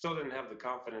 Still didn't have the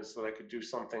confidence that I could do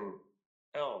something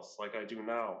else like I do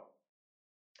now,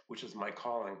 which is my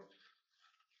calling.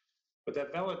 But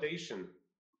that validation,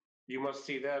 you must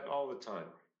see that all the time.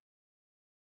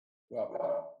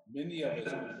 Well, many of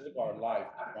us live our life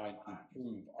trying to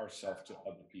prove ourselves to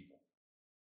other people.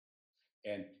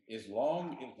 And as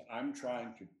long as I'm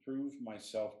trying to prove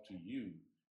myself to you,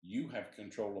 you have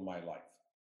control of my life.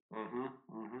 Mm-hmm,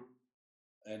 mm-hmm.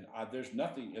 And there's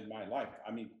nothing in my life.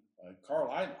 I mean, Carl,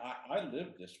 I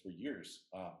lived this for years.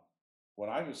 When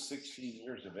I was 16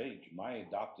 years of age, my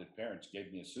adopted parents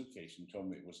gave me a suitcase and told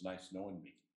me it was nice knowing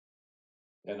me.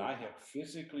 And I have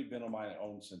physically been on my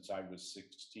own since I was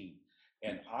 16.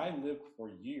 And I lived for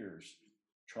years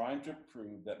trying to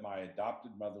prove that my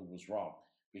adopted mother was wrong.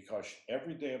 Because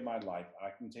every day of my life, I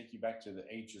can take you back to the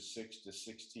age of 6 to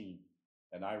 16,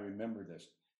 and I remember this.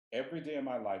 every day of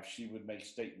my life, she would make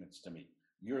statements to me.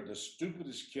 You're the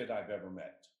stupidest kid I've ever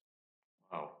met.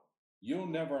 Wow. You'll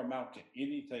never amount to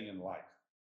anything in life.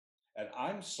 And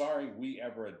I'm sorry we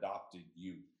ever adopted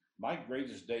you. My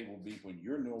greatest day will be when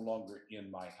you're no longer in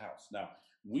my house. Now,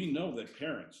 we know that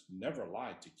parents never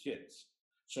lie to kids.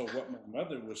 So what my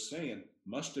mother was saying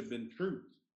must have been truth.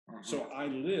 So I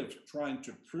lived trying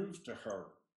to prove to her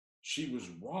she was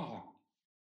wrong.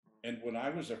 And when I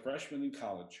was a freshman in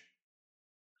college,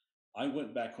 I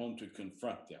went back home to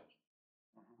confront them.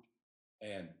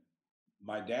 And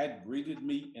my dad greeted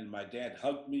me and my dad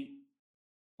hugged me.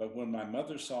 But when my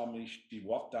mother saw me, she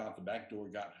walked out the back door,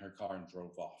 got in her car, and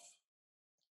drove off.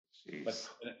 Jeez.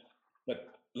 But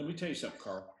let me tell you something,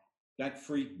 Carl. That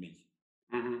freed me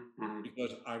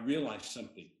because I realized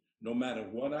something. No matter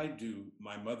what I do,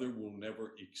 my mother will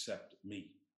never accept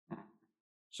me.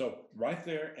 So right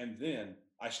there and then,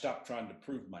 I stopped trying to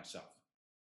prove myself.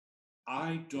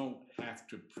 I don't have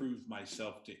to prove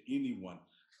myself to anyone.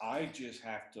 I just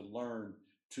have to learn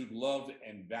to love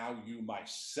and value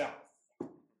myself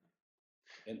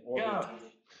in order to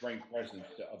bring presence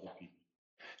to other people.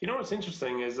 You know what's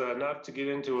interesting is not to get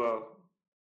into a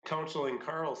counseling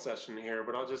Carl session here,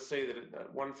 but I'll just say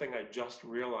that one thing I just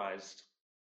realized,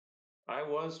 I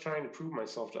was trying to prove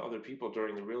myself to other people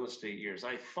during the real estate years.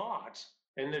 I thought,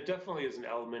 and there definitely is an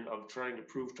element of trying to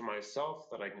prove to myself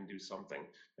that I can do something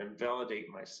and validate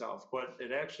myself, but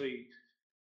it actually,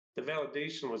 the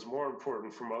validation was more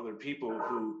important from other people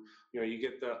who, you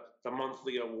get the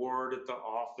monthly award at the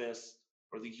office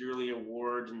or the yearly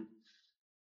award, and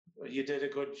you did a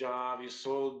good job, you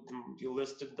sold them, you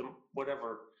listed them,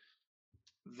 whatever.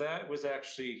 That was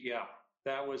actually,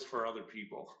 that was for other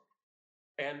people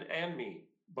and me,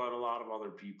 but a lot of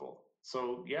other people.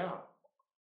 So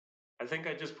I think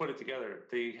I just put it together.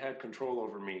 They had control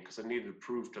over me because I needed to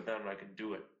prove to them I could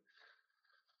do it.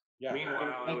 Yeah.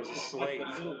 Meanwhile, I was a slave.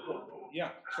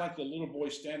 It's like the little boy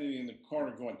standing in the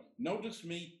corner going, notice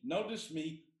me,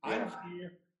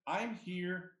 I'm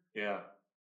here. Yeah.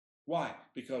 Why?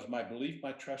 Because my belief,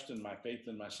 my trust, and my faith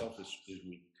in myself is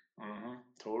weak.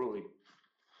 Totally.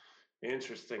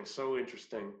 Interesting. So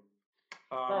interesting.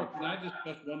 Carl, can I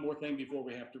discuss one more thing before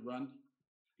we have to run?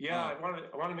 Yeah,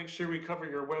 I want to make sure we cover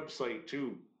your website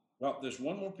too. Well, there's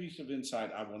one more piece of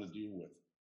insight I want to deal with.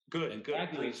 Good, and good.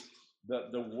 That is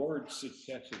the word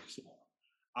success itself.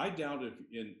 I doubt if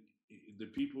in the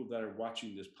people that are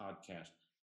watching this podcast,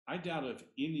 I doubt if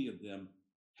any of them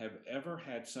have ever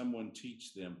had someone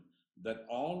teach them that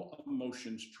all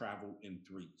emotions travel in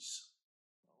threes.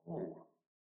 Oh.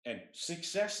 And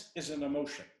success is an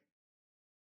emotion.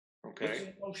 Okay. It's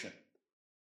an emotion.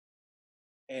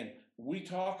 And we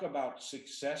talk about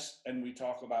success and we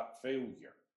talk about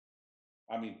failure.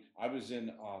 I mean, I was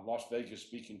in Las Vegas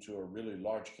speaking to a really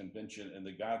large convention, and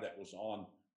the guy that was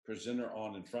presenter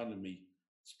in front of me,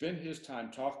 spent his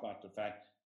time talking about the fact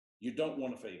you don't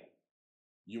want to fail.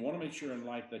 You want to make sure in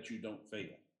life that you don't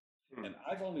fail. And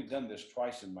I've only done this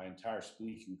twice in my entire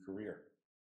speaking career.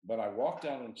 But I walked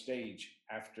out on stage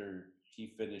after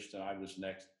he finished and I was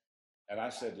next. And I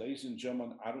said, ladies and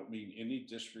gentlemen, I don't mean any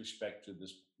disrespect to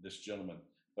this gentleman,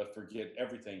 but forget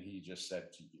everything he just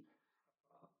said to you.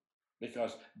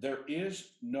 Because there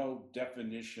is no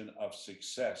definition of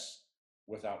success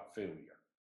without failure.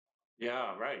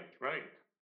 Yeah, right.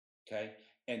 Okay.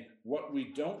 And what we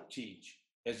don't teach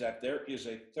is that there is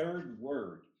a third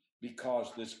word,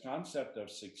 because this concept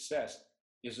of success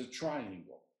is a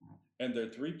triangle. And there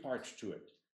are three parts to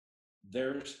it.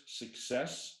 There's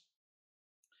success,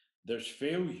 there's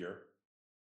failure,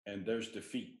 and there's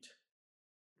defeat.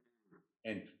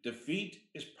 And defeat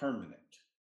is permanent.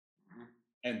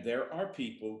 And there are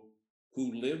people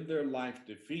who live their life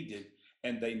defeated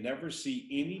and they never see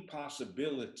any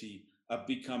possibility of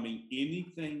becoming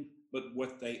anything but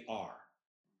what they are.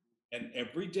 And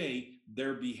every day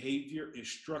their behavior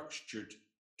is structured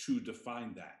to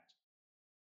define that.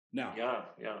 Now,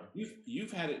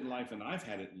 you've had it in life and I've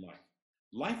had it in life.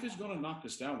 Life is going to knock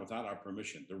us down without our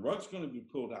permission. The rug's going to be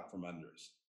pulled out from under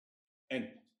us. And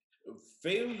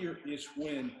failure is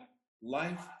when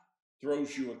life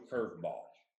throws you a curveball.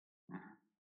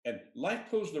 And life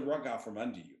pulls the rug out from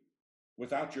under you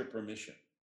without your permission.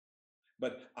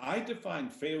 But I define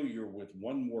failure with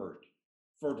one word: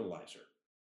 fertilizer.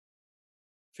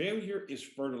 Failure is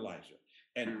fertilizer.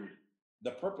 And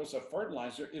the purpose of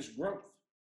fertilizer is growth.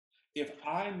 If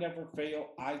I never fail,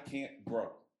 I can't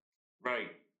grow.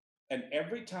 Right. And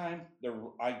every time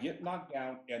I get knocked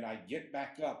down and I get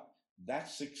back up,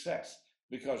 that's success.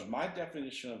 Because my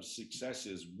definition of success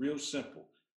is real simple: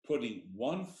 putting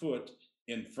one foot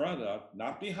in front of,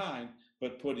 not behind,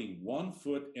 but putting one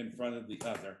foot in front of the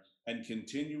other and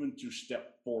continuing to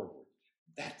step forward.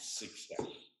 That's success.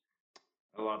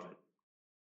 I love it.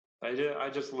 I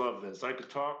just love this. I could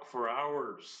talk for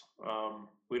hours.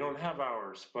 We don't have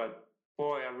hours, but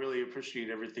boy, I really appreciate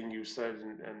everything you said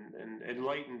and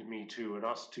enlightened me too, and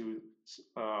us too,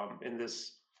 in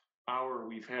this hour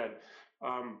we've had.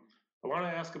 I want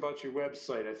to ask about your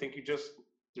website. I think you just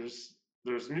there's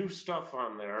new stuff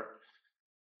on there,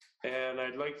 and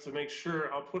I'd like to make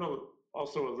sure I'll put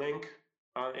also a link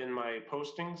in my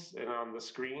postings and on the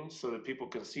screen so that people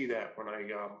can see that when I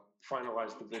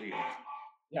finalize the video.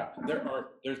 Yeah, there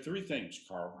are three things,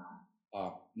 Carl.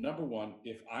 Number one,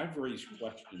 if I've raised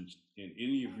questions in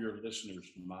any of your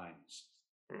listeners' minds,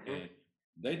 and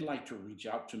they'd like to reach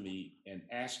out to me and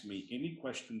ask me any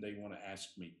question they want to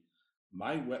ask me,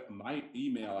 my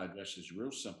email address is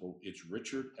real simple. It's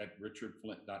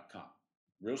richard@richardflint.com.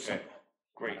 Real simple.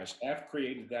 Great. My staff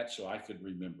created that so I could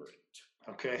remember it.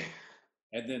 Okay.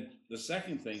 And then the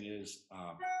second thing is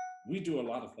we do a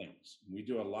lot of things. We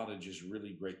do a lot of just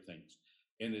really great things.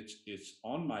 And it's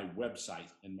on my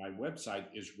website, and my website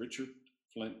is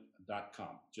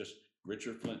richardflint.com, just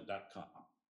richardflint.com.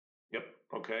 Yep.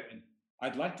 Okay. And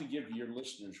I'd like to give your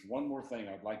listeners one more thing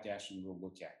I'd like to ask them to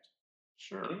look at.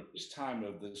 Sure. In this time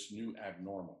of this new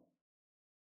abnormal,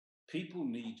 people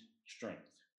need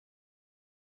strength,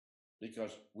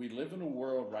 because we live in a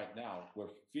world right now where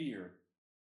fear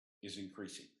is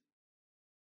increasing.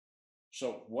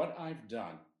 So what I've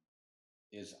done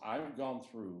is I've gone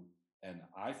through and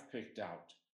I've picked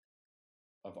out,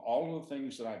 of all of the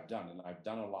things that I've done, and I've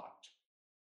done a lot,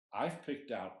 I've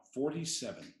picked out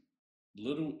 47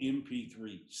 little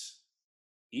MP3s,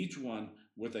 each one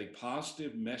with a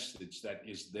positive message that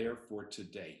is there for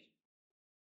today.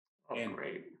 Oh, and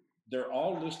great. They're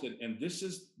all listed, and this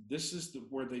is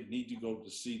where they need to go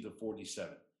to see the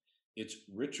 47. It's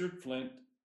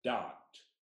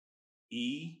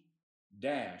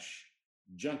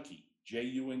richardflint.e-junkie,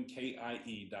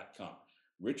 junkie.com.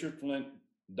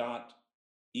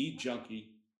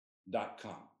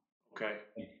 richardflint.ejunkie.com. Okay.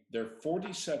 And there are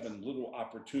 47 little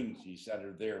opportunities that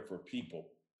are there for people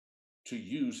to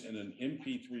use in an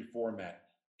MP3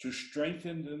 format to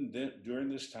strengthen them during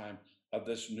this time of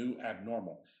this new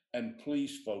abnormal. And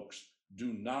please, folks,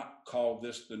 do not call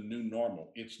this the new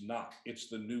normal. It's not. It's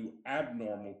the new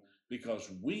abnormal, because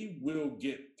we will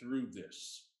get through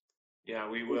this. Yeah,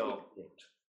 we will.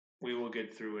 We will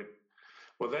get through it.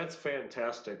 Well, that's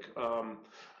fantastic.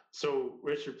 So,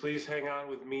 Richard, please hang on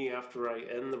with me after I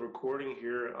end the recording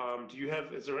here.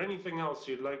 Is there anything else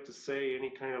you'd like to say? Any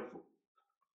kind of,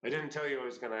 I didn't tell you I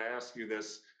was going to ask you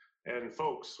this. And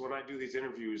folks, when I do these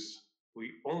interviews,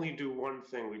 we only do one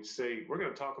thing. We'd say, we're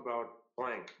going to talk about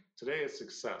blank. Today is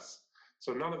success.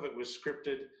 So none of it was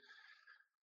scripted.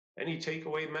 Any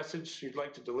takeaway message you'd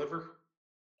like to deliver?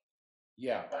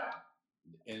 Yeah,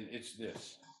 and it's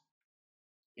this.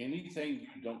 Anything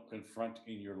you don't confront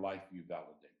in your life, you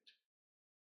validate.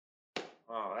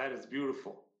 Oh, that is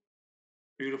beautiful.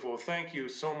 Beautiful. Thank you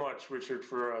so much, Richard,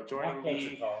 for joining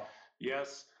me. Carl.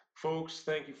 Yes, folks,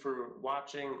 thank you for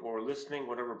watching or listening,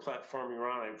 whatever platform you're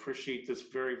on. I appreciate this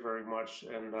very, very much.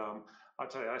 And I'll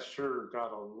tell you, I sure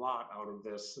got a lot out of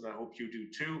this, and I hope you do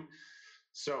too.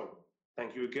 So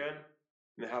thank you again,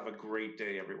 and have a great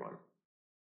day, everyone.